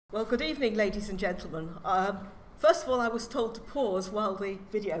Well, good evening, ladies and gentlemen. First of all, I was told to pause while the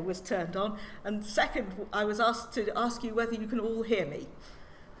video was turned on, and second, I was asked to ask you whether you can all hear me.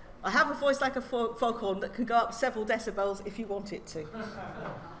 I have a voice like a foghorn that can go up several decibels if you want it to.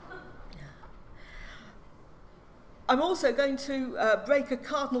 I'm also going to break a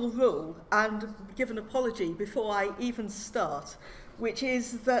cardinal rule and give an apology before I even start, which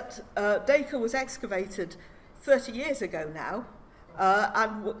is that Dacre was excavated 30 years ago now,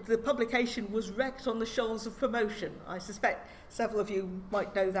 and the publication was wrecked on the shoals of promotion. I suspect several of you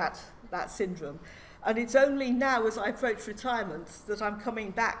might know that syndrome. And it's only now, as I approach retirement, that I'm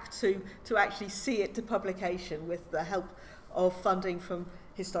coming back to actually see it to publication with the help of funding from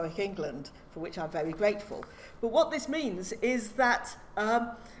Historic England, for which I'm very grateful. But what this means is that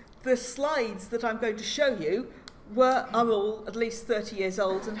the slides that I'm going to show you are all at least 30 years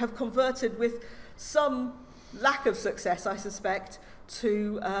old and have converted with some lack of success, I suspect,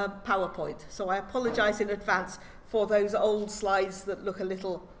 to PowerPoint. So I apologise in advance for those old slides that look a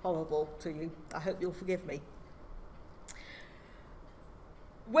little horrible to you. I hope you'll forgive me.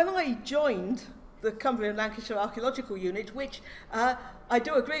 When I joined the Cumbria and Lancashire Archaeological Unit, which I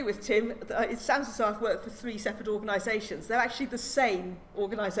do agree with Tim, it sounds as though I've worked for 3 separate organisations. They're actually the same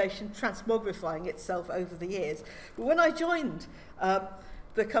organisation, transmogrifying itself over the years. But when I joined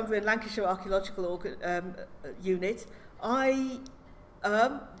the Cumbria and Lancashire Archaeological Unit, I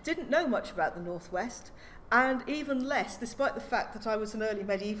didn't know much about the Northwest, and even less, despite the fact that I was an early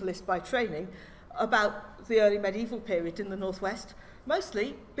medievalist by training, about the early medieval period in the Northwest,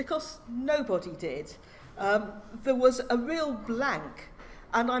 mostly because nobody did. There was a real blank,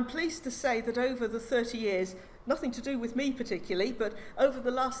 and I'm pleased to say that over the 30 years, nothing to do with me particularly, but over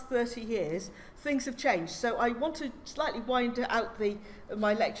the last 30 years, things have changed. So I want to slightly wind out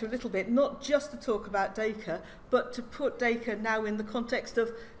my lecture a little bit, not just to talk about Dacre, but to put Dacre now in the context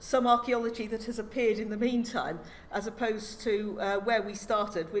of some archaeology that has appeared in the meantime, as opposed to where we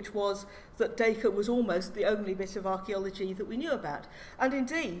started, which was that Dacre was almost the only bit of archaeology that we knew about. And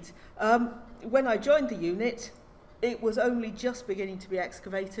indeed, when I joined the unit, it was only just beginning to be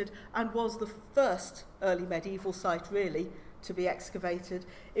excavated and was the first early medieval site really to be excavated.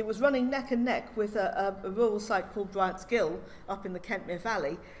 It was running neck and neck with a rural site called Bryant's Gill up in the Kentmere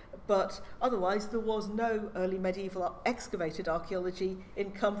Valley, but otherwise there was no early medieval excavated archaeology in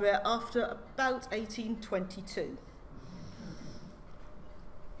Cumbria after about 1822.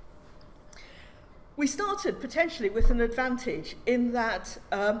 We started potentially with an advantage in that,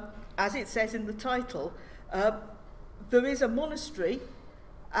 as it says in the title, there is a monastery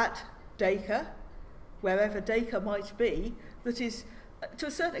at Dacre, wherever Dacre might be, that is to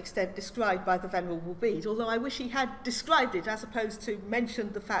a certain extent described by the Venerable Bede, although I wish he had described it as opposed to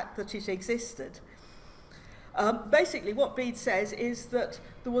mentioned the fact that it existed. Basically what Bede says is that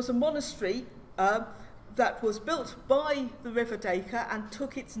there was a monastery that was built by the River Dacre and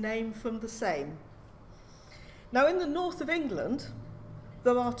took its name from the same. Now in the north of England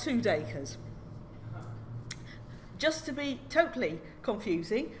there are 2 Dacres. Just to be totally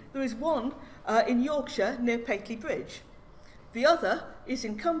confusing, there is one in Yorkshire near Pateley Bridge. The other is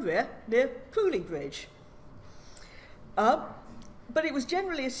in Cumbria near Pooley Bridge. But it was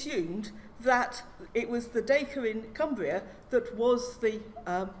generally assumed that it was the Dacre in Cumbria that was the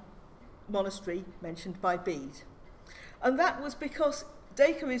monastery mentioned by Bede. And that was because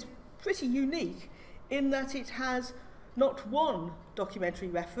Dacre is pretty unique in that it has not one documentary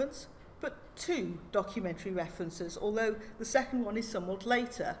reference, but 2 documentary references, although the second one is somewhat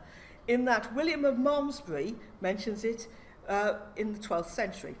later, in that William of Malmesbury mentions it in the 12th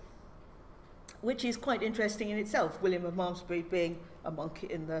century, which is quite interesting in itself, William of Malmesbury being a monk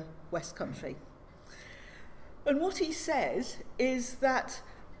in the West Country. And what he says is that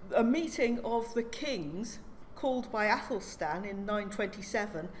a meeting of the kings called by Athelstan in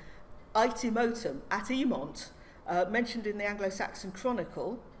 927, Itimotum at Emont, mentioned in the Anglo-Saxon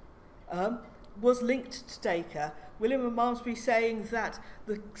Chronicle, was linked to Dacre. William of Malmesbury saying that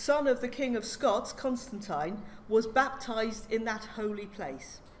the son of the King of Scots, Constantine, was baptised in that holy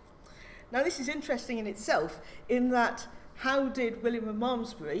place. Now this is interesting in itself, in that how did William of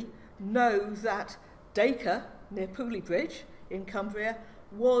Malmesbury know that Dacre, near Pooley Bridge in Cumbria,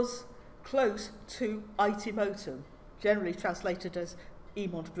 was close to Itimotum, generally translated as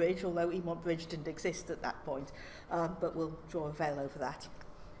Emont Bridge, although Emont Bridge didn't exist at that point, but we'll draw a veil over that.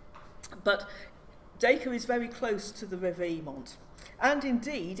 But Dacre is very close to the River Emont. And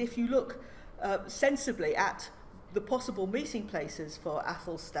indeed, if you look sensibly at the possible meeting places for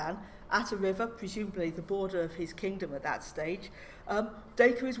Athelstan at a river, presumably the border of his kingdom at that stage,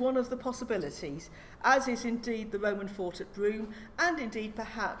 Dacre is one of the possibilities, as is indeed the Roman fort at Broome, and indeed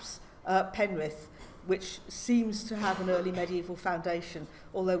perhaps Penrith, which seems to have an early medieval foundation,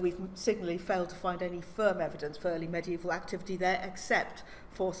 although we've signally failed to find any firm evidence for early medieval activity there, except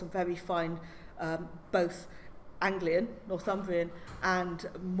for some very fine, both Anglian, Northumbrian, and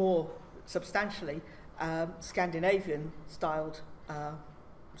more substantially Scandinavian-styled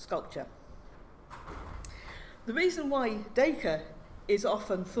sculpture. The reason why Dacre is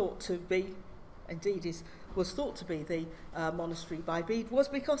often thought to be, indeed was thought to be the monastery by Bede, was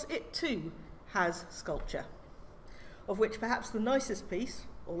because it too has sculpture, of which perhaps the nicest piece,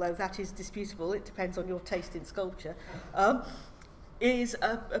 although that is disputable, it depends on your taste in sculpture, is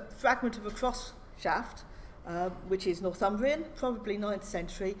a fragment of a cross shaft, which is Northumbrian, probably 9th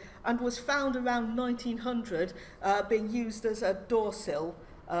century, and was found around 1900 being used as a door sill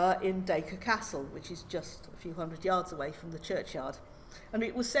in Dacre Castle, which is just a few hundred yards away from the churchyard. And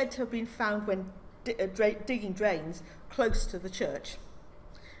it was said to have been found when digging drains close to the church.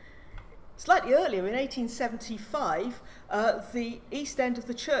 Slightly earlier, in 1875, the east end of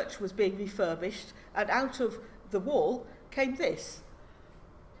the church was being refurbished, and out of the wall came this,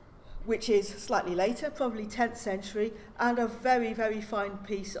 which is slightly later, probably 10th century, and a very, very fine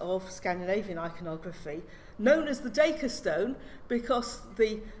piece of Scandinavian iconography, known as the Dacre stone, because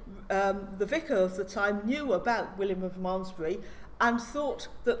the vicar of the time knew about William of Malmesbury and thought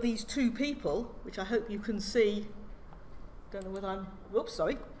that these two people, which I hope you can see, don't know whether I'm, oops,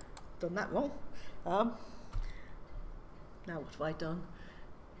 sorry, done that wrong. Now what have I done?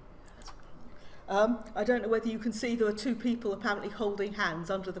 I don't know whether you can see there are two people apparently holding hands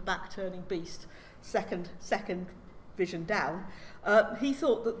under the back-turning beast, second vision down. He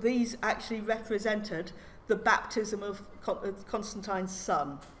thought that these actually represented the baptism of Constantine's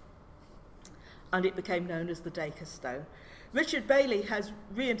son, and it became known as the Dacre stone. Richard Bailey has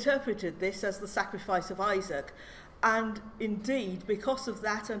reinterpreted this as the sacrifice of Isaac, and indeed, because of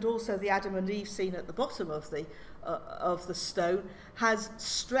that, and also the Adam and Eve scene at the bottom of the stone, has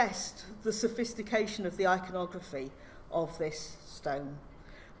stressed the sophistication of the iconography of this stone,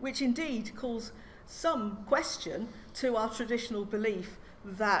 which indeed calls some question to our traditional belief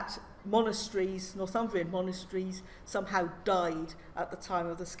that monasteries, Northumbrian monasteries, somehow died at the time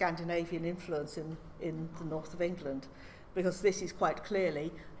of the Scandinavian influence in the north of England, because this is quite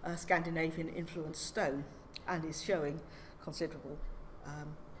clearly a Scandinavian influenced stone and is showing considerable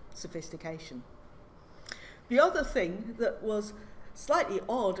sophistication. The other thing that was slightly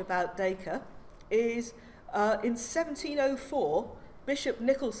odd about Dacre is in 1704, Bishop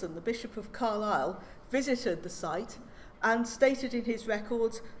Nicholson, the Bishop of Carlisle, visited the site and stated in his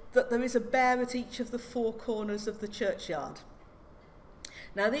records that there is a bear at each of the four corners of the churchyard.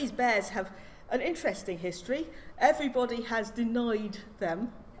 Now, these bears have an interesting history. Everybody has denied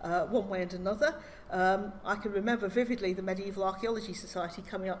them one way and another. I can remember vividly the Medieval Archaeology Society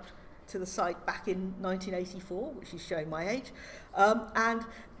coming up to the site back in 1984, which is showing my age, and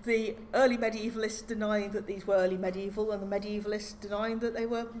the early medievalists denying that these were early medieval, and the medievalists denying that they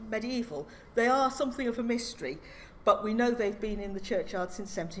were medieval. They are something of a mystery, but we know they've been in the churchyard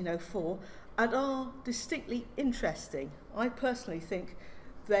since 1704 and are distinctly interesting. I personally think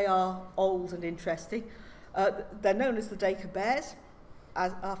they are old and interesting. They're known as the Dacre Bears,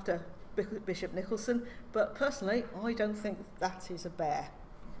 after Bishop Nicholson, but personally I don't think that is a bear.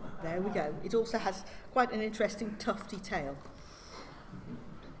 There we go. It also has quite an interesting tufty tail.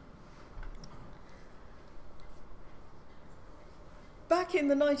 Back in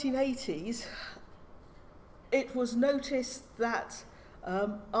the 1980s, it was noticed that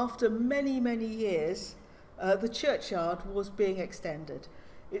after many, many years, the churchyard was being extended.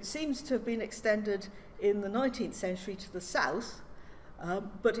 It seems to have been extended in the 19th century to the south,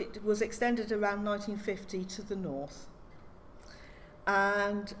 but it was extended around 1950 to the north.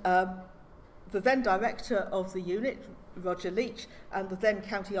 And the then director of the unit, Roger Leach, and the then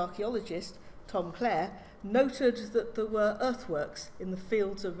county archaeologist, Tom Clare, noted that there were earthworks in the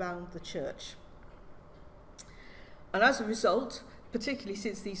fields around the church. And as a result, particularly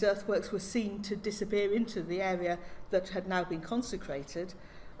since these earthworks were seen to disappear into the area that had now been consecrated,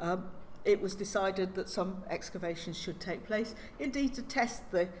 it was decided that some excavations should take place, indeed to test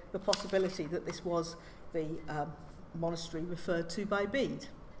the possibility that this was the monastery referred to by Bede.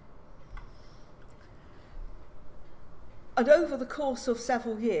 And over the course of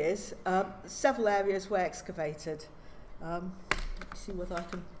several years, several areas were excavated. Let me see whether I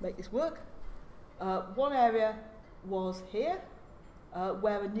can make this work. One area was here,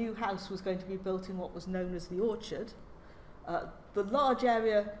 where a new house was going to be built in what was known as the orchard. The large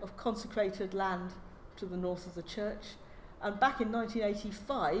area of consecrated land to the north of the church, and back in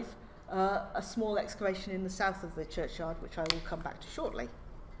 1985, a small excavation in the south of the churchyard, which I will come back to shortly.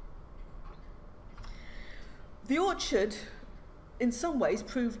 The orchard, in some ways,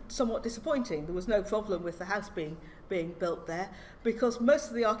 proved somewhat disappointing. There was no problem with the house being built there, because most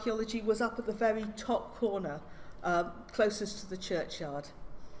of the archaeology was up at the very top corner, closest to the churchyard.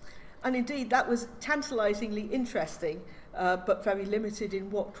 And indeed, that was tantalisingly interesting, but very limited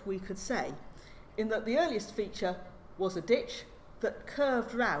in what we could say, in that the earliest feature was a ditch that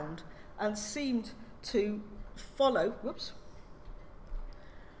curved round and seemed to follow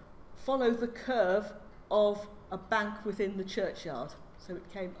the curve of a bank within the churchyard. So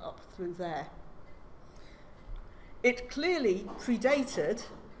it came up through there. It clearly predated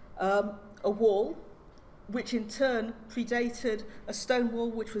a wall, which in turn predated a stone wall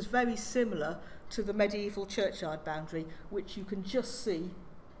which was very similar to the medieval churchyard boundary, which you can just see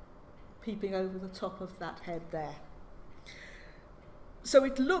peeping over the top of that head there. So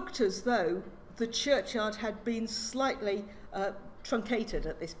it looked as though the churchyard had been slightly truncated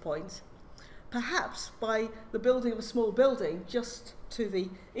at this point, perhaps by the building of a small building just to the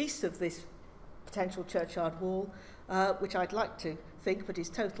east of this potential churchyard wall, which I'd like to think, but is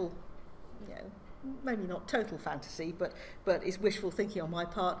total, maybe not total fantasy, but is wishful thinking on my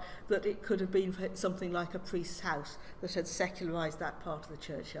part, that it could have been something like a priest's house that had secularised that part of the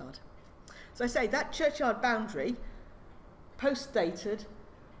churchyard. So I say that churchyard boundary post-dated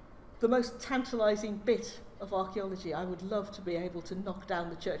the most tantalising bit of archaeology. I would love to be able to knock down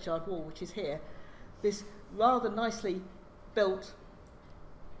the churchyard wall, which is here, this rather nicely built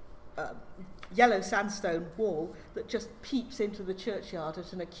yellow sandstone wall that just peeps into the churchyard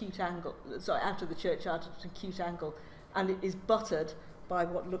at an acute angle, out of the churchyard at an acute angle, and it is buttered by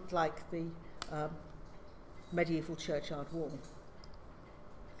what looked like the medieval churchyard wall.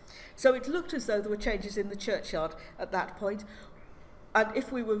 So it looked as though there were changes in the churchyard at that point, and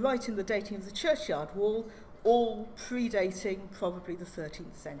if we were right in the dating of the churchyard wall, all predating probably the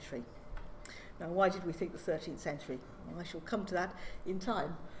 13th century. Now, why did we think the 13th century? Well, I shall come to that in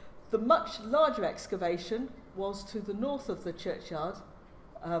time. The much larger excavation was to the north of the churchyard,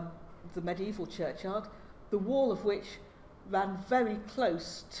 the medieval churchyard, the wall of which ran very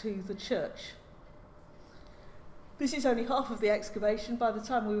close to the church. This is only half of the excavation. By the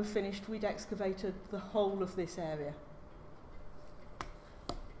time we were finished, we'd excavated the whole of this area.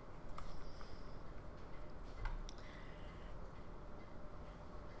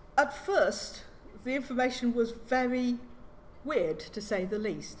 At first, the information was very weird, to say the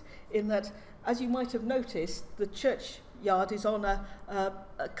least, in that, as you might have noticed, the churchyard is on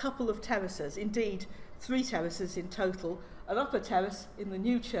a couple of terraces, indeed 3 terraces in total, an upper terrace in the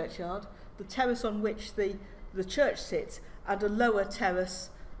new churchyard, the terrace on which the church sits, and a lower terrace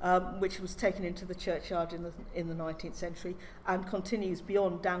which was taken into the churchyard in the 19th century and continues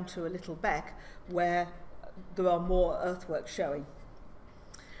beyond down to a little beck where there are more earthworks showing.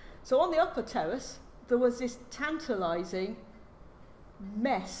 So on the upper terrace there was this tantalising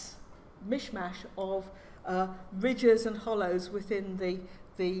mishmash of ridges and hollows within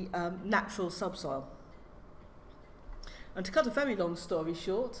the natural subsoil. And to cut a very long story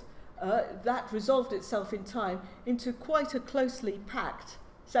short, that resolved itself in time into quite a closely packed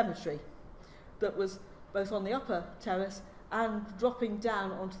cemetery that was both on the upper terrace and dropping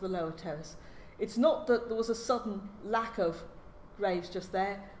down onto the lower terrace. It's not that there was a sudden lack of graves just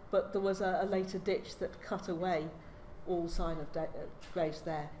there, but there was a later ditch that cut away all sign of graves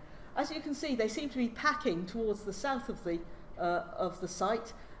there. As you can see, they seem to be packing towards the south of the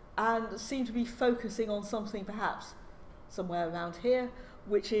site and seem to be focusing on something perhaps somewhere around here,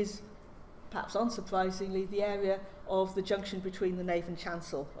 which is, perhaps unsurprisingly, the area of the junction between the nave and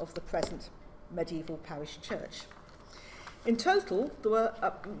chancel of the present medieval parish church. In total, there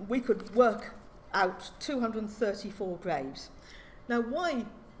were, we could work out 234 graves. Now, why,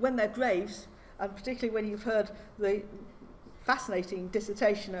 when they're graves, and particularly when you've heard the fascinating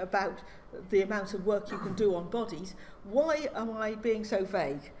dissertation about the amount of work you can do on bodies, why am I being so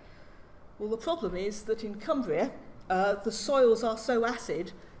vague? Well, the problem is that in Cumbria, the soils are so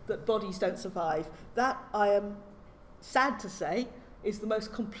acid that bodies don't survive. That, I am sad to say, is the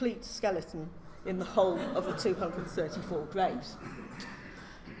most complete skeleton in the whole of the 234 graves.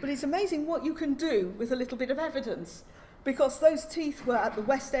 But it's amazing what you can do with a little bit of evidence, because those teeth were at the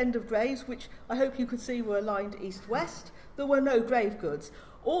west end of graves, which I hope you could see were aligned east-west. There were no grave goods.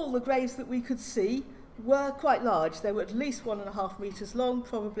 All the graves that we could see were quite large. They were at least 1.5 metres long,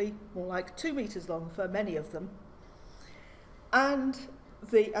 probably more like 2 metres long for many of them. And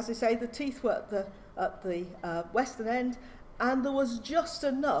as I say, the teeth were at the western end, and there was just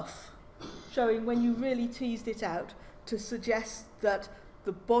enough showing when you really teased it out to suggest that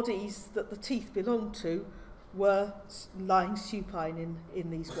the bodies that the teeth belonged to were lying supine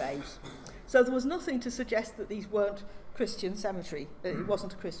in these graves. So there was nothing to suggest that these weren't Christian cemetery, that it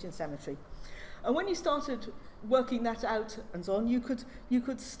wasn't a Christian cemetery. And when you started working that out and so on, you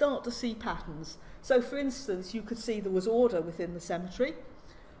could start to see patterns. So for instance, you could see there was order within the cemetery,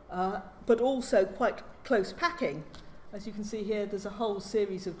 but also quite close packing. As you can see here, there's a whole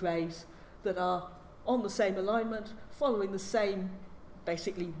series of graves that are on the same alignment, following the same,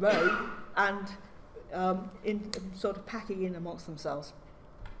 basically, row, and in sort of packing in amongst themselves.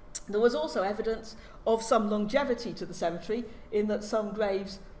 There was also evidence of some longevity to the cemetery, in that some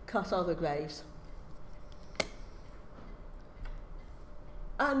graves cut other graves.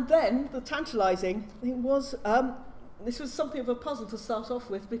 And then the tantalising thing was, this was something of a puzzle to start off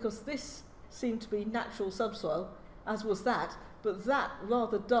with, because this seemed to be natural subsoil, as was that, but that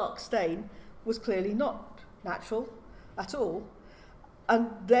rather dark stain was clearly not natural at all. And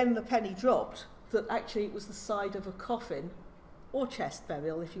then the penny dropped that actually it was the side of a coffin, or chest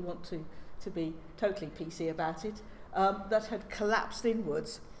burial if you want to be totally PC about it, that had collapsed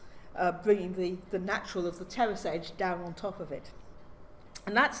inwards, bringing the natural of the terrace edge down on top of it.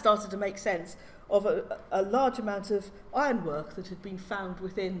 And that started to make sense of a large amount of ironwork that had been found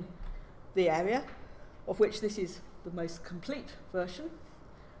within the area, of which this is the most complete version,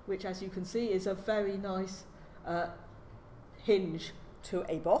 which, as you can see, is a very nice hinge to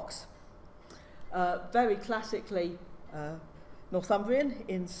a box. Very classically Northumbrian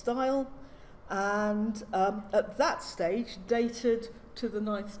in style, and at that stage dated to the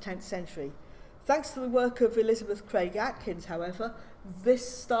 9th, 10th century. Thanks to the work of Elizabeth Craig Atkins, however, this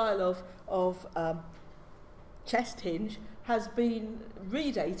style of chest hinge has been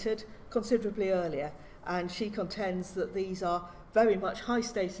redated considerably earlier, and she contends that these are very much high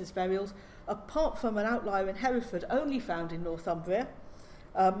status burials, apart from an outlier in Hereford only found in Northumbria,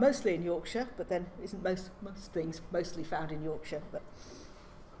 mostly in Yorkshire, but then isn't most things mostly found in Yorkshire, but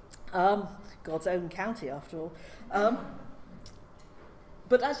God's own county after all.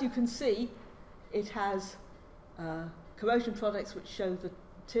 But as you can see, it has corrosion products which show the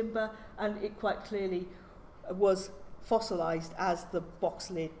timber, and it quite clearly was fossilised as the box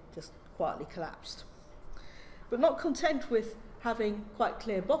lid just quietly collapsed. But not content with having quite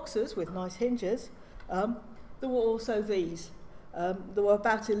clear boxes with nice hinges, there were also these. There were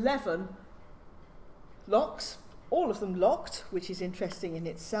about 11 locks, all of them locked, which is interesting in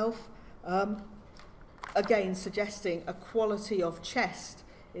itself, again suggesting a quality of chest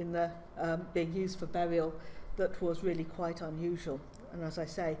in the being used for burial that was really quite unusual. And as I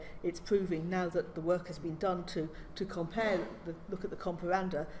say, it's proving now that the work has been done to compare, look at the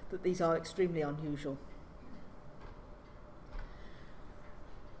comparanda, that these are extremely unusual.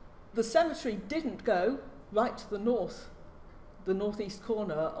 The cemetery didn't go right to the north, the northeast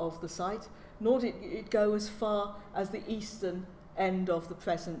corner of the site, nor did it go as far as the eastern end of the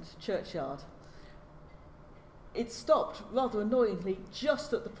present churchyard. It stopped, rather annoyingly,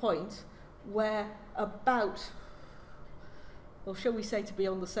 just at the point where about, well, shall we say, to be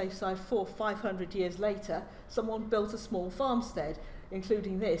on the safe side, 400 or 500 years later, someone built a small farmstead,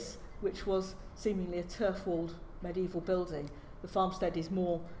 including this, which was seemingly a turf-walled medieval building. The farmstead is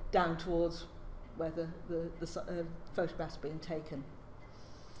more down towards where the photograph's being taken.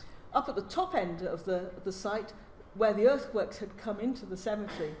 Up at the top end of the site, where the earthworks had come into the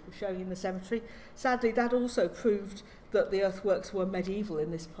cemetery, showing in the cemetery, sadly that also proved that the earthworks were medieval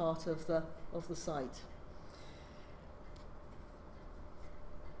in this part of the site.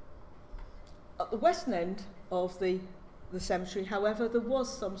 At the western end of the cemetery, however, there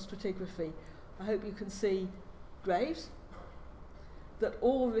was some stratigraphy. I hope you can see graves that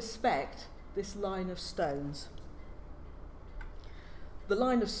all respect this line of stones. The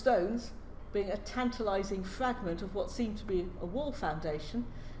line of stones being a tantalising fragment of what seemed to be a wall foundation.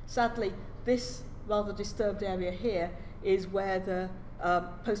 Sadly, this rather disturbed area here is where the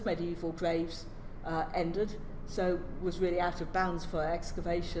post-medieval graves ended, so was really out of bounds for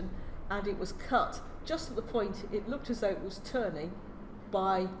excavation, and it was cut just at the point it looked as though it was turning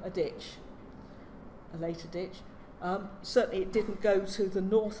by a ditch, a later ditch. Certainly it didn't go to the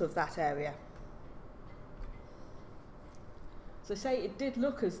north of that area. As I say, it did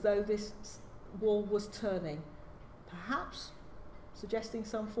look as though this wall was turning, perhaps suggesting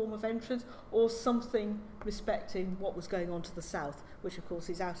some form of entrance or something respecting what was going on to the south, which of course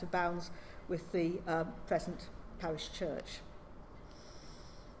is out of bounds with the present parish church.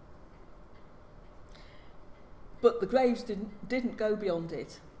 but the graves didn't go beyond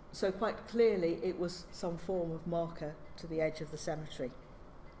it, so quite clearly it was some form of marker to the edge of the cemetery.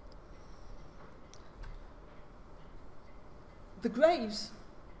 The graves,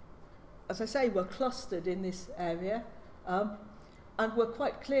 as I say, were clustered in this area and were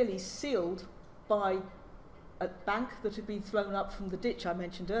quite clearly sealed by a bank that had been thrown up from the ditch I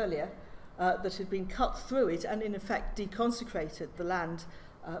mentioned earlier, that had been cut through it and in effect deconsecrated the land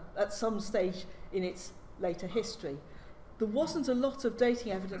at some stage in its later history. There wasn't a lot of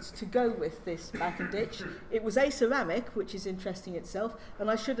dating evidence to go with this bank and ditch. It was aceramic, which is interesting itself,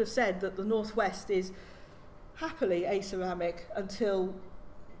 and I should have said that the northwest is happily aceramic until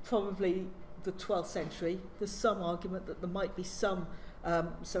probably the 12th century. There's some argument that there might be some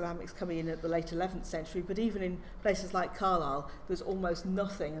ceramics coming in at the late 11th century, but even in places like Carlisle, there's almost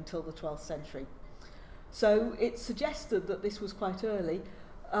nothing until the 12th century. So it suggested that this was quite early,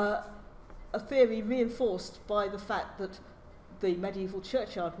 a theory reinforced by the fact that the medieval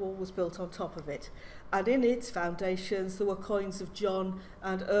churchyard wall was built on top of it. And in its foundations there were coins of John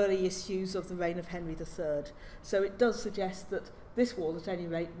and early issues of the reign of Henry III. So it does suggest that this wall, at any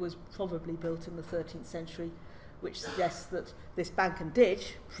rate, was probably built in the 13th century, which suggests that this bank and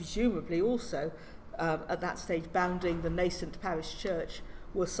ditch, presumably also at that stage bounding the nascent parish church,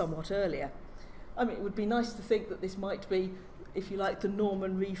 was somewhat earlier. I mean, it would be nice to think that this might be, if you like, the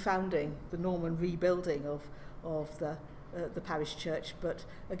Norman refounding, the Norman rebuilding of the parish church, but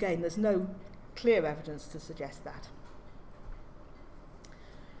again, there's no clear evidence to suggest that.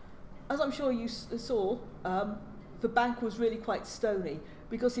 As I'm sure you saw, the bank was really quite stony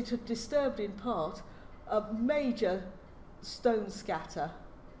because it had disturbed in part a major stone scatter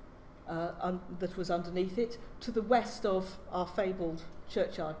that was underneath it to the west of our fabled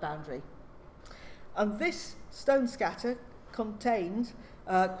churchyard boundary. And this stone scatter contained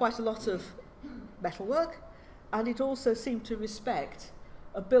quite a lot of metalwork, and it also seemed to respect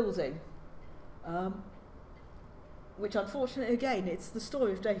a building, which unfortunately, again, it's the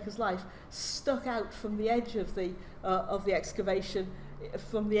story of Dacre's life, stuck out from the edge of the excavation,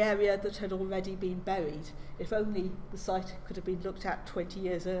 from the area that had already been buried. If only the site could have been looked at 20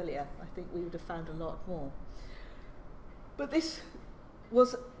 years earlier, I think we would have found a lot more. But this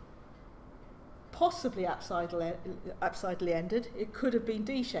was possibly apsidally ended. It could have been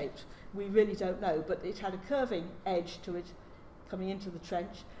D-shaped. We really don't know, but it had a curving edge to it coming into the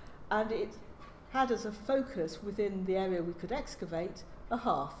trench, and it had as a focus within the area we could excavate a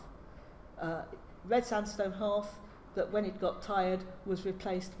hearth, red sandstone hearth that when it got tired was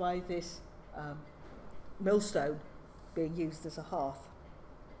replaced by this millstone being used as a hearth.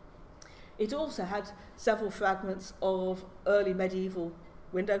 It also had several fragments of early medieval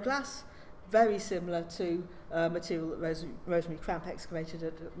window glass, very similar to material that Rosemary Cramp excavated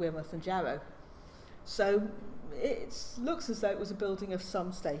at Wearmouth and Jarrow. So it looks as though it was a building of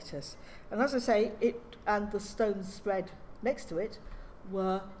some status. And as I say, it and the stone spread next to it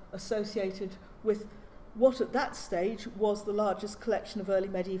were associated with what at that stage was the largest collection of early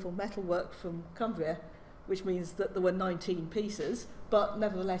medieval metalwork from Cumbria, which means that there were 19 pieces, but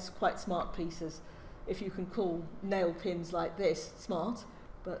nevertheless quite smart pieces. If you can call nail pins like this smart,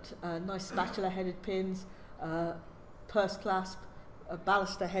 but nice spatula-headed pins, purse clasp, a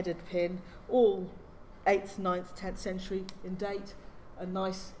baluster-headed pin, all 8th, 9th, 10th century in date, a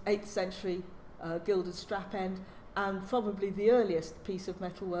nice 8th century gilded strap end, and probably the earliest piece of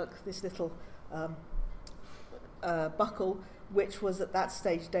metalwork, this little buckle, which was at that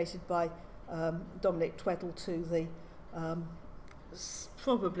stage dated by Dominic Tweddle to the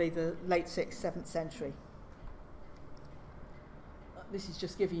probably the late 6th, 7th century. This is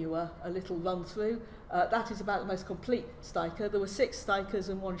just giving you a little run through. That is about the most complete stiker. There were 6 stikers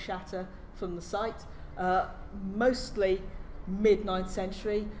and 1 shatter from the site, mostly mid-9th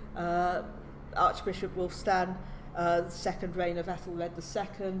century. Archbishop Wulfstan, the second reign of Ethelred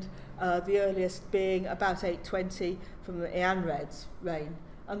II, the earliest being about 820 from the Eanred's reign.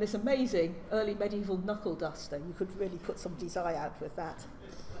 And this amazing early medieval knuckle duster, you could really put somebody's eye out with that.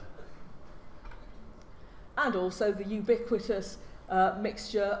 And also the ubiquitous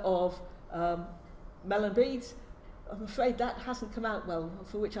mixture of melon beads. I'm afraid that hasn't come out well,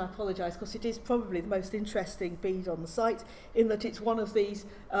 for which I apologise, because it is probably the most interesting bead on the site, in that it's one of these,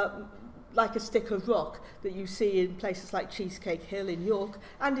 like a stick of rock, that you see in places like Cheesecake Hill in York,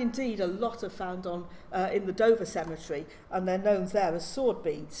 and indeed a lot are found on in the Dover Cemetery, and they're known there as sword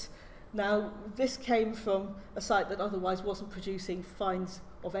beads. Now, this came from a site that otherwise wasn't producing finds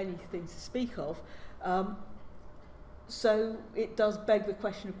of anything to speak of, so it does beg the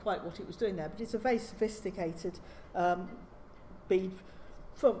question of quite what it was doing there, but it's a very sophisticated bead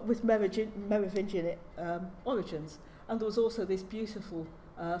with Merovingian origins. And there was also this beautiful,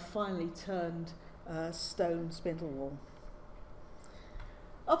 finely turned stone spindle wall.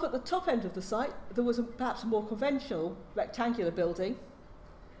 Up at the top end of the site, there was perhaps a more conventional rectangular building,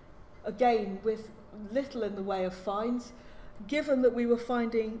 again with little in the way of finds. Given that we were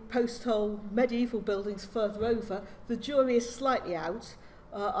finding post-hole medieval buildings further over, the jury is slightly out.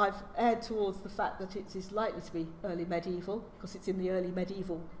 I've erred towards the fact that it is likely to be early medieval, because it's in the early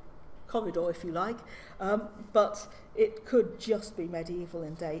medieval corridor, if you like, but it could just be medieval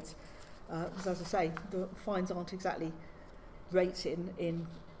in date, because as I say, the finds aren't exactly great in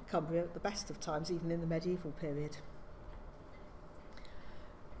Cumbria at the best of times, even in the medieval period.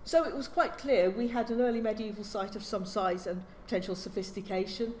 So it was quite clear we had an early medieval site of some size and potential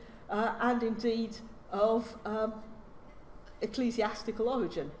sophistication, and indeed of ecclesiastical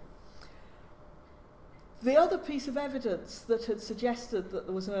origin. The other piece of evidence that had suggested that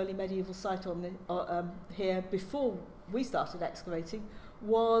there was an early medieval site on the, here before we started excavating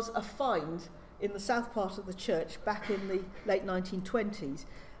was a find in the south part of the church back in the late 1920s,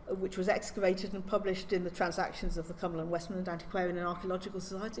 which was excavated and published in the Transactions of the Cumberland Westmoreland Antiquarian and Archaeological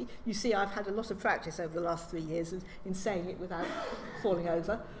Society. You see, I've had a lot of practice over the last 3 years in saying it without falling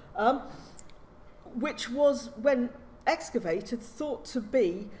over, which was, when excavated, thought to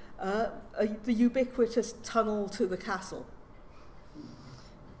be the ubiquitous tunnel to the castle.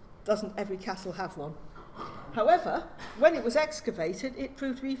 Doesn't every castle have one? However, when it was excavated, it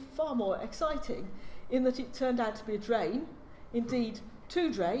proved to be far more exciting in that it turned out to be a drain, indeed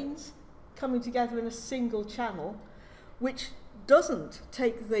 2 drains coming together in a single channel, which doesn't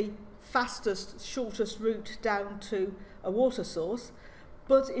take the fastest, shortest route down to a water source,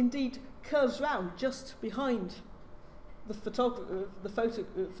 but indeed curves round just behind the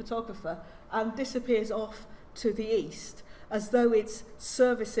photographer and disappears off to the east, as though it's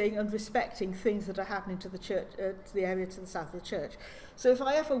servicing and respecting things that are happening to the church, to the area to the south of the church. So if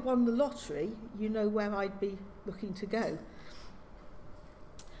I ever won the lottery, you know where I'd be looking to go.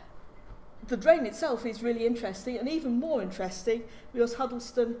 The drain itself is really interesting, and even more interesting because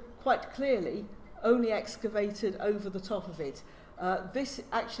Huddleston quite clearly only excavated over the top of it. This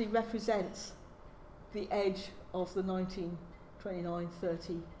actually represents the edge of the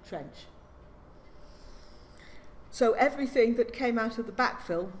 1929-30 trench. So everything that came out of the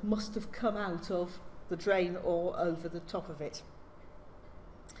backfill must have come out of the drain or over the top of it.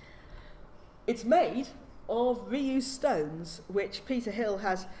 It's made of reused stones, which Peter Hill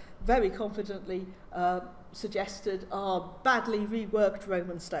has very confidently suggested are badly reworked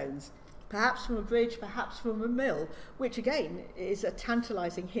Roman stones, perhaps from a bridge, perhaps from a mill, which again is a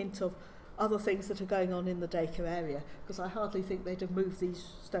tantalising hint of other things that are going on in the Dacre area, because I hardly think they'd have moved these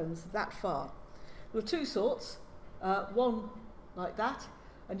stones that far. There are 2 sorts, one like that,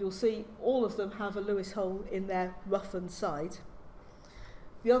 and you'll see all of them have a Lewis hole in their roughened side.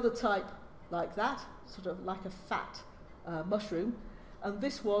 The other type like that, sort of like a fat mushroom, and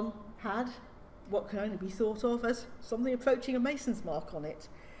this one had what can only be thought of as something approaching a mason's mark on it.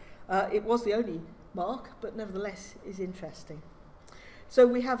 It was the only mark, but nevertheless is interesting. So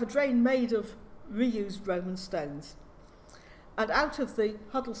we have a drain made of reused Roman stones. And out of the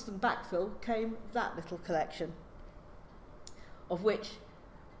Huddleston backfill came that little collection, of which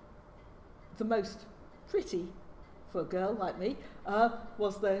the most pretty, for a girl like me,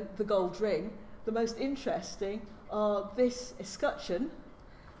 was the gold ring. The most interesting are this escutcheon,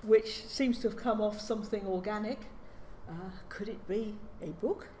 which seems to have come off something organic. Could it be a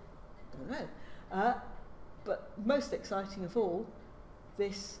book? Don't know. But most exciting of all,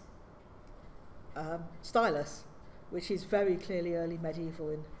 this stylus, which is very clearly early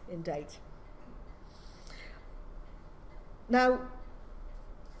medieval in date. Now,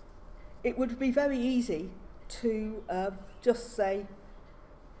 it would be very easy to just say,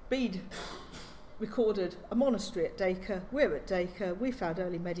 Bede recorded a monastery at Dacre, we're at Dacre, we found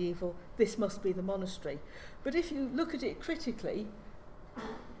early medieval, this must be the monastery. But if you look at it critically,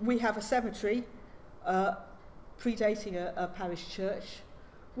 we have a cemetery predating a parish church.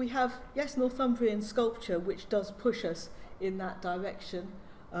 We have, yes, Northumbrian sculpture, which does push us in that direction.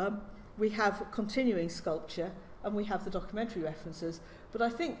 We have continuing sculpture, and we have the documentary references. But I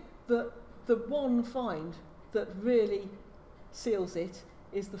think that the one find that really seals it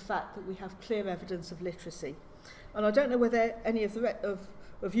is the fact that we have clear evidence of literacy. And I don't know whether any of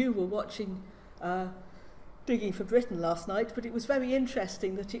you were watching Digging for Britain last night, but it was very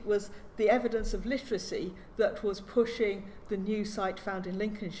interesting that it was the evidence of literacy that was pushing the new site found in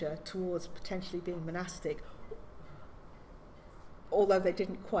Lincolnshire towards potentially being monastic, although they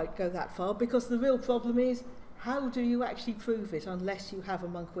didn't quite go that far, because the real problem is, how do you actually prove it unless you have a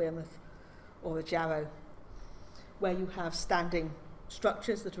Monk Wearmouth or a Jarrow, where you have standing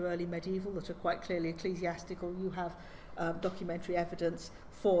structures that are early medieval, that are quite clearly ecclesiastical? You have documentary evidence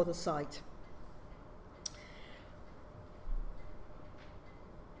for the site.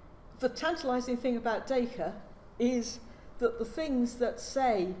 The tantalising thing about Dacre is that the things that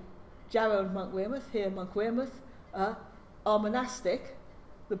say Jarrow and Monk Wearmouth, here Monk Wearmouth, are monastic.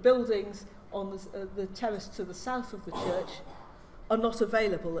 The buildings on the terrace to the south of the church are not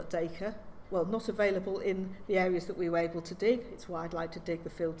available at Dacre. Well, not available in the areas that we were able to dig. It's why I'd like to dig the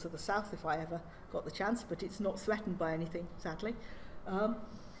field to the south if I ever got the chance, but it's not threatened by anything, sadly.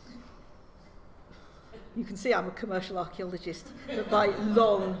 You can see I'm a commercial archaeologist, but by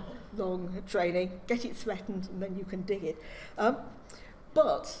long training, get it threatened and then you can dig it.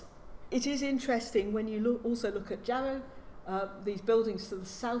 But it is interesting when you also look at Jarrow, these buildings to the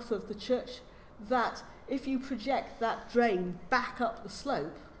south of the church, that if you project that drain back up the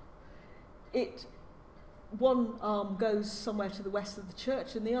slope, one arm goes somewhere to the west of the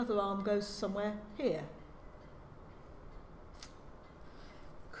church and the other arm goes somewhere here.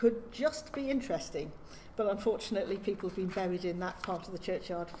 Could just be interesting, but unfortunately people have been buried in that part of the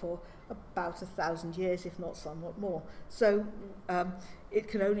churchyard for about 1,000 years, if not somewhat more. So it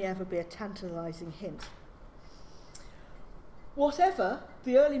can only ever be a tantalising hint. Whatever,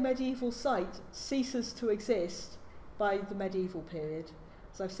 the early medieval site ceases to exist by the medieval period.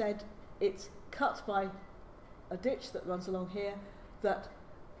 As I've said, it's cut by a ditch that runs along here that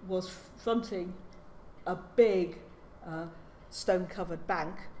was fronting a big stone-covered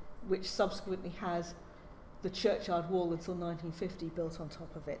bank, which subsequently has the churchyard wall until 1950 built on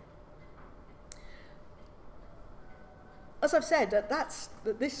top of it. As I've said, at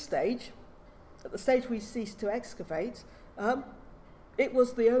this stage, at the stage we ceased to excavate, it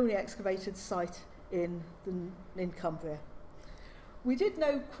was the only excavated site in Cumbria. We did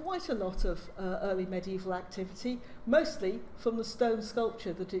know quite a lot of early medieval activity, mostly from the stone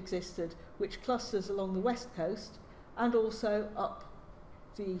sculpture that existed, which clusters along the west coast and also up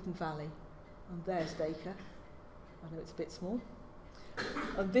the Eden Valley. And there's Dacre. I know it's a bit small.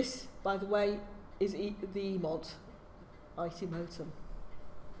 And this, by the way, is the Emont, Itimotum.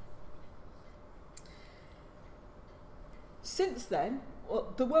 Since then,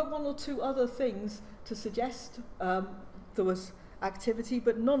 there were one or two other things to suggest there was activity,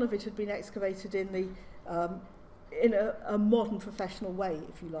 but none of it had been excavated in a modern professional way,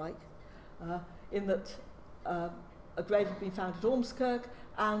 if you like, in that a grave had been found at Ormskirk,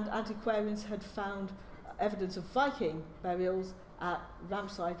 and antiquarians had found evidence of Viking burials at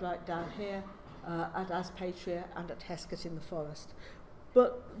Ramside right down here, at Aspatria and at Heskett in the forest.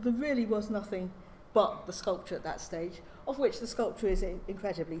 But there really was nothing but the sculpture at that stage, of which the sculpture is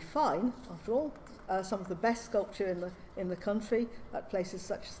incredibly fine, after all. Some of the best sculpture in the country at places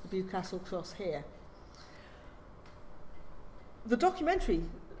such as the Bewcastle Cross here. The documentary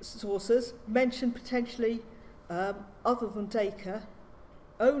sources mention potentially, other than Dacre,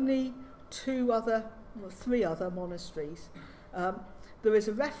 only three other monasteries. There is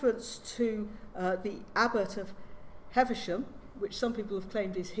a reference to the abbot of Heversham, which some people have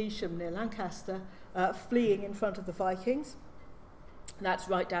claimed is Heysham near Lancaster, fleeing in front of the Vikings. That's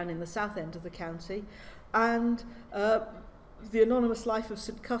right down in the south end of the county. And the anonymous life of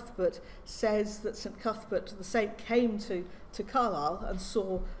St Cuthbert says that St Cuthbert, the saint, came to Carlisle and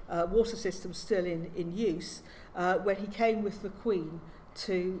saw water systems still in use when he came with the Queen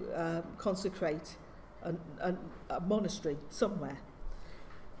to consecrate a monastery somewhere.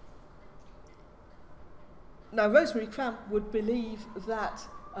 Now, Rosemary Cramp would believe that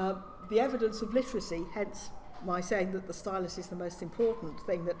the evidence of literacy, hence my saying that the stylus is the most important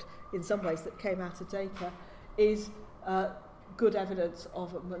thing that, in some ways, that came out of Dacre, is good evidence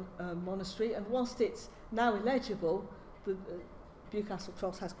of a monastery. And whilst it's now illegible, the Bewcastle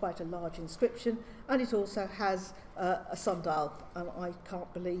Cross has quite a large inscription, and it also has a sundial. And I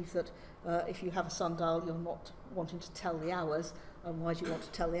can't believe that if you have a sundial, you're not wanting to tell the hours. And why do you want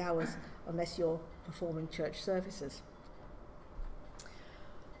to tell the hours unless you're performing church services?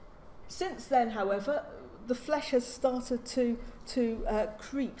 Since then, however, the flesh has started to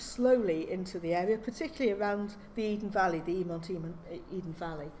creep slowly into the area, particularly around the Eden Valley, the Emont Eden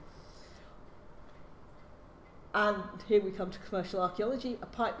Valley. And here we come to commercial archaeology, a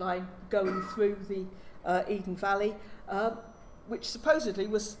pipeline going through the Eden Valley, which supposedly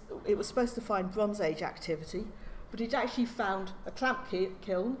was supposed to find Bronze Age activity, but it actually found a clamp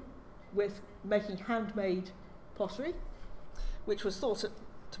kiln with making handmade pottery, which was thought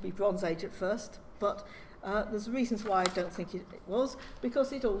to be Bronze Age at first, but there's reasons why I don't think it was,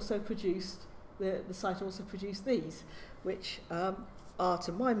 because it also produced the site also produced these, which are,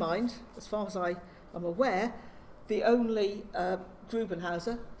 to my mind, as far as I am aware, the only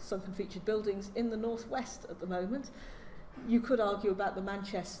Grubenhauser sunken featured buildings in the northwest at the moment. You could argue about the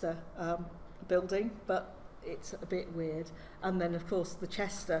Manchester building, but it's a bit weird. And then, of course, the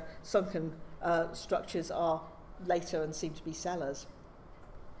Chester sunken structures are later and seem to be cellars.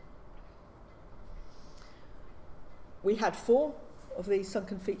 We had 4 of these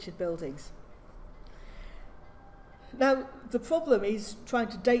sunken featured buildings. Now, the problem is trying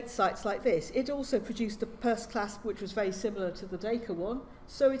to date sites like this. It also produced a purse clasp which was very similar to the Dacre one,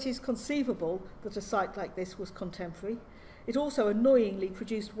 so it is conceivable that a site like this was contemporary. It also annoyingly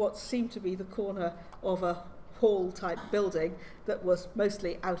produced what seemed to be the corner of a hall-type building that was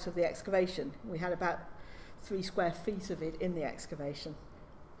mostly out of the excavation. We had about 3 square feet of it in the excavation.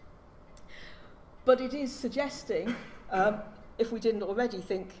 But it is suggesting, if we didn't already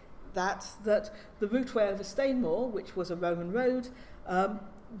think that the routeway over Stainmore, which was a Roman road,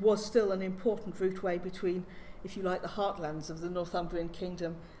 was still an important routeway between, if you like, the heartlands of the Northumbrian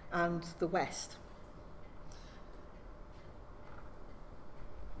kingdom and the west.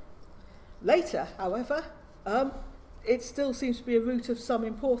 Later, however, it still seems to be a route of some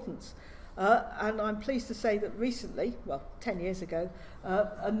importance. And I'm pleased to say that recently, well, 10 years ago,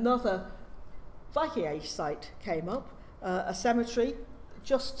 another Viking Age site came up, a cemetery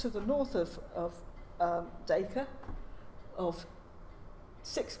just to the north of Dacre, of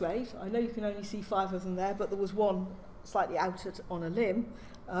 6th grade. I know you can only see 5 of them there, but there was one slightly out on a limb,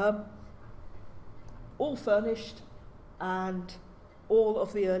 all furnished and all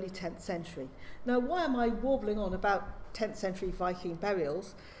of the early 10th century. Now, why am I warbling on about 10th century Viking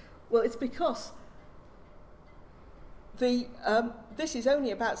burials? Well, it's because this is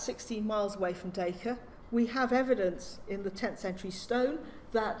only about 16 miles away from Dacre. We have evidence in the 10th century stone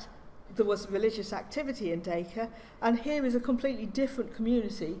that there was religious activity in Dacre, and here is a completely different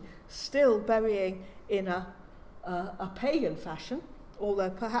community still burying in a pagan fashion, although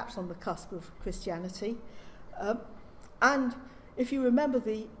perhaps on the cusp of Christianity. And if you remember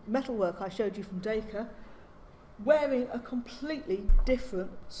the metalwork I showed you from Dacre, wearing a completely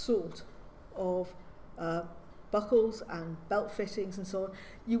different sort of buckles and belt fittings and so on,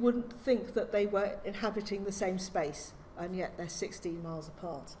 you wouldn't think that they were inhabiting the same space, and yet they're 16 miles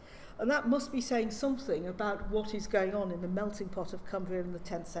apart. And that must be saying something about what is going on in the melting pot of Cumbria in the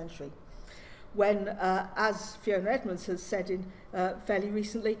 10th century, when, as Fiona Edmonds has said in fairly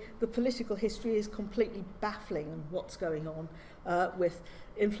recently, the political history is completely baffling on what's going on, with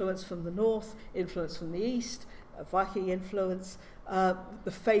influence from the north, influence from the east, Viking influence,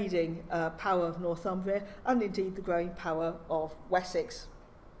 the fading power of Northumbria, and indeed the growing power of Wessex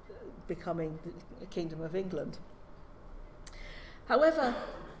becoming the Kingdom of England. However,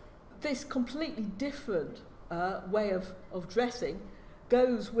 this completely different way of dressing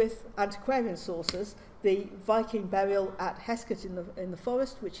goes with antiquarian sources. The Viking burial at Heskett in the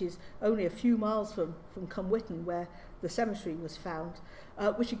forest, which is only a few miles from Cumwhitton, where the cemetery was found,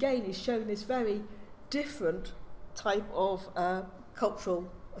 which again is showing this very different type of cultural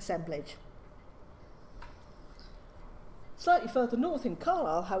assemblage. Slightly further north in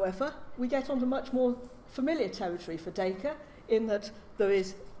Carlisle, however, we get onto much more familiar territory for Dacre, in that there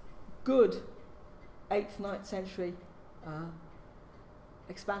is good 8th, 9th century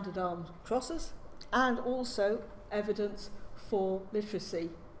expanded armed crosses, and also evidence for literacy.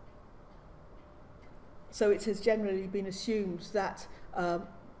 So it has generally been assumed that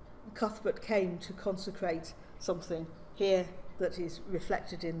Cuthbert came to consecrate something here that is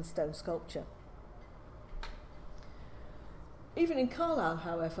reflected in the stone sculpture. Even in Carlisle,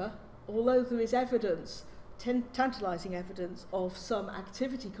 however, although there is evidence, tantalising evidence of some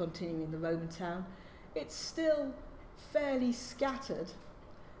activity continuing in the Roman town, it's still fairly scattered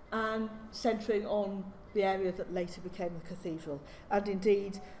and centring on the area that later became the cathedral. And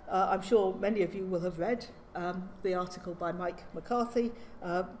indeed, I'm sure many of you will have read the article by Mike McCarthy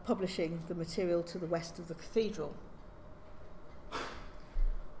publishing the material to the west of the cathedral,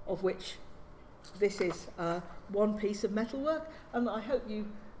 of which this is one piece of metalwork, and I hope you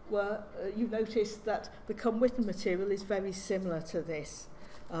noticed that the Cumwhitton material is very similar to this.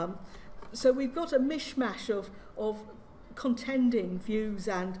 So we've got a mishmash of contending views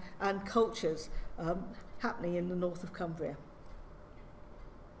and cultures happening in the north of Cumbria.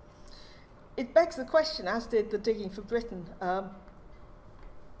 It begs the question, as did the Digging for Britain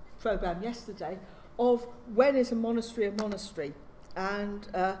programme yesterday, of when is a monastery? And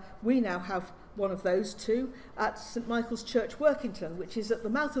we now have one of those two at St Michael's Church, Workington, which is at the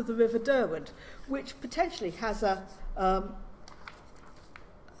mouth of the River Derwent, which potentially has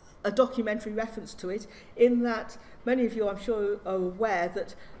a documentary reference to it, in that many of you, I'm sure, are aware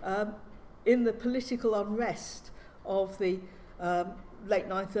that in the political unrest of the late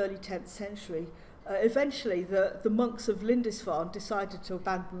 9th, early 10th century, eventually the monks of Lindisfarne decided to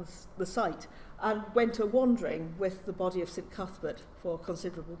abandon the site and went a-wandering with the body of St Cuthbert for a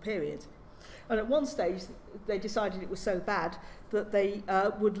considerable period. And at one stage, they decided it was so bad that they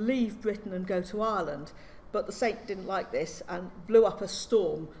would leave Britain and go to Ireland. But the saint didn't like this and blew up a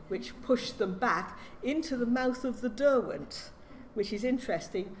storm which pushed them back into the mouth of the Derwent, which is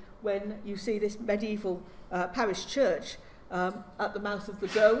interesting when you see this medieval parish church at the mouth of the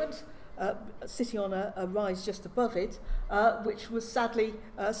Derwent, sitting on a rise just above it, which was sadly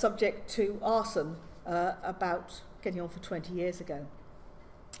subject to arson about getting on for 20 years ago.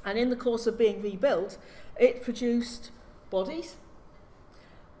 And in the course of being rebuilt, it produced bodies,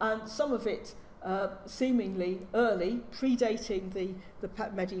 and some of it seemingly early, predating the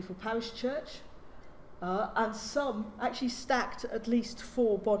medieval parish church, and some actually stacked at least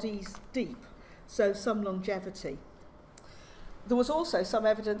 4 bodies deep, so some longevity. There was also some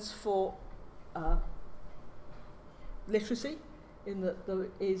evidence for literacy, in that there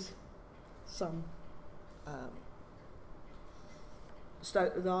is some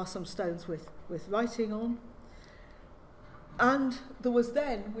there are some stones with writing on. And there was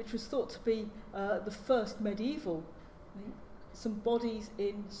then, which was thought to be the first medieval, some bodies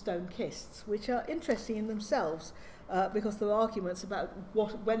in stone kists, which are interesting in themselves, because there are arguments about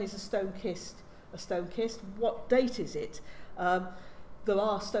when is a stone kist, what date is it. There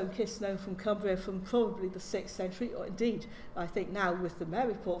are stone kists known from Cumbria from probably the 6th century, or indeed, I think now with the Mayor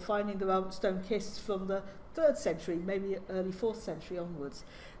report, finding there are stone kists from the 3rd century, maybe early 4th century onwards.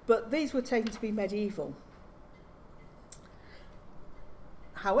 But these were taken to be medieval.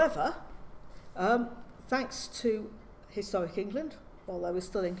 However, thanks to Historic England, while there was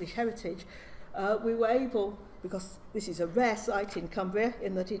still English heritage, we were able, because this is a rare site in Cumbria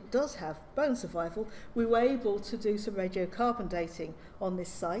in that it does have bone survival, we were able to do some radiocarbon dating on this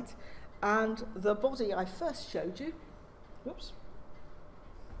site, and the body I first showed you, whoops,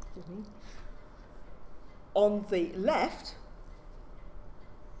 on the left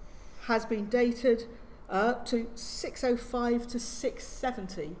has been dated to 605 to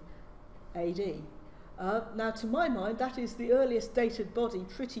 670 AD. Now, to my mind, that is the earliest dated body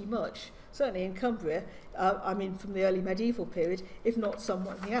pretty much, certainly in Cumbria, I mean from the early medieval period, if not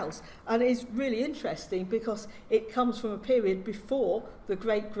something else. And is really interesting because it comes from a period before the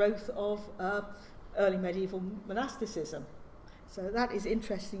great growth of early medieval monasticism. So that is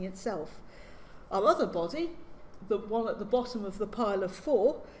interesting itself. Our other body, the one at the bottom of the pile of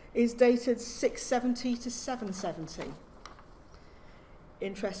 4, is dated 670 to 770.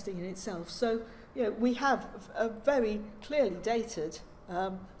 Interesting in itself. So, you know, we have a very clearly dated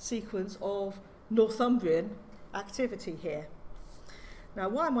sequence of Northumbrian activity here. Now,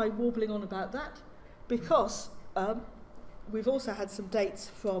 why am I warbling on about that? Because we've also had some dates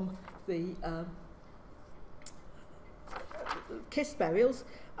from the kist burials,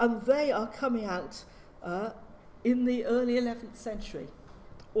 and they are coming out in the early 11th century,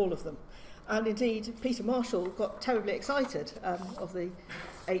 all of them. And indeed, Peter Marshall got terribly excited of the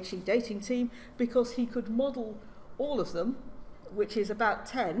HE dating team because he could model all of them, which is about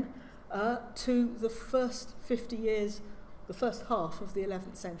 10, to the first 50 years, the first half of the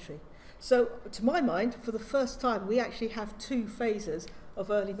 11th century. So, to my mind, for the first time, we actually have 2 phases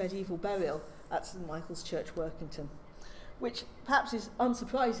of early medieval burial at St Michael's Church, Workington, which perhaps is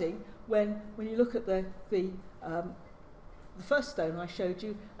unsurprising when you look at the first stone I showed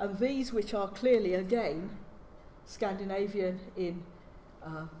you, and these which are clearly, again, Scandinavian in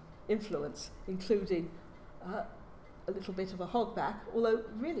influence, including a little bit of a hogback, although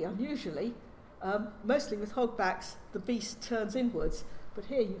really unusually, mostly with hogbacks, the beast turns inwards, but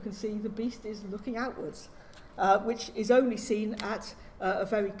here you can see the beast is looking outwards, which is only seen at a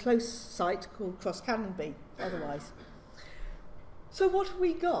very close site called Cross Canonby, otherwise. So what have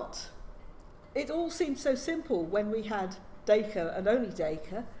we got? It all seemed so simple when we had Dacre and only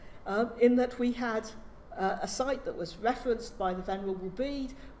Dacre, in that we had a site that was referenced by the Venerable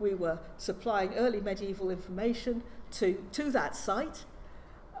Bede. We were supplying early medieval information to that site.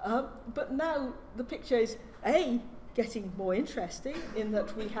 But now the picture is, A, getting more interesting in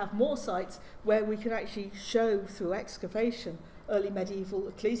that we have more sites where we can actually show through excavation early medieval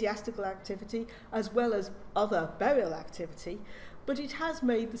ecclesiastical activity as well as other burial activity, but it has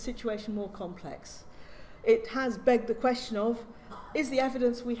made the situation more complex. It has begged the question of, is the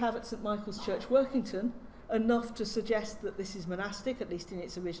evidence we have at St Michael's Church, Workington, enough to suggest that this is monastic, at least in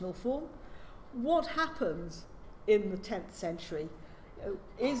its original form? What happens in the 10th century?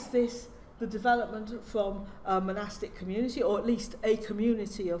 Is this the development from a monastic community, or at least a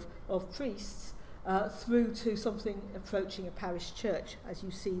community of priests, through to something approaching a parish church, as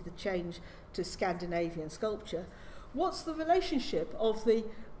you see the change to Scandinavian sculpture? What's the relationship of the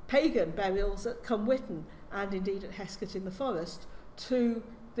pagan burials at Cumwhitten and indeed at Heskett in the Forest to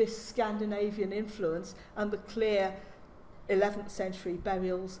this Scandinavian influence and the clear 11th century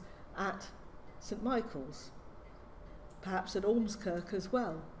burials at St Michael's, perhaps at Ormskirk as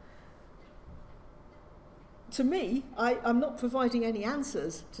well? To me, I'm not providing any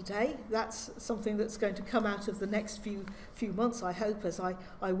answers today. That's something that's going to come out of the next few months, I hope, as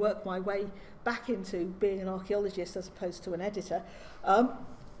I work my way back into being an archaeologist as opposed to an editor. But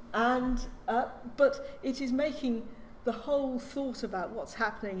it is making the whole thought about what's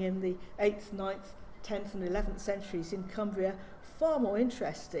happening in the 8th, 9th, 10th and 11th centuries in Cumbria far more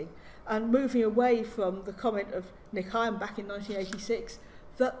interesting, and moving away from the comment of Nick Hyam back in 1986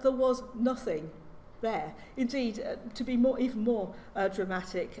 that there was nothing there. Indeed, to be even more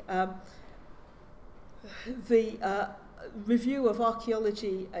dramatic, the Review of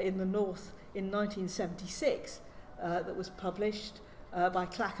Archaeology in the North in 1976 that was published by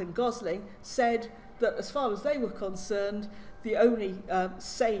Clack and Gosling said that as far as they were concerned, the only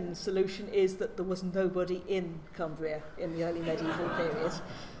sane solution is that there was nobody in Cumbria in the early medieval period.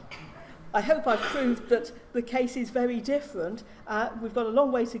 I hope I've proved that the case is very different. We've got a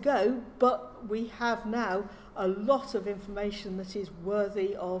long way to go, but we have now a lot of information that is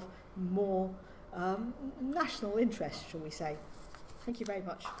worthy of more national interest, shall we say. Thank you very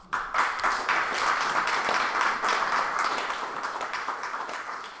much.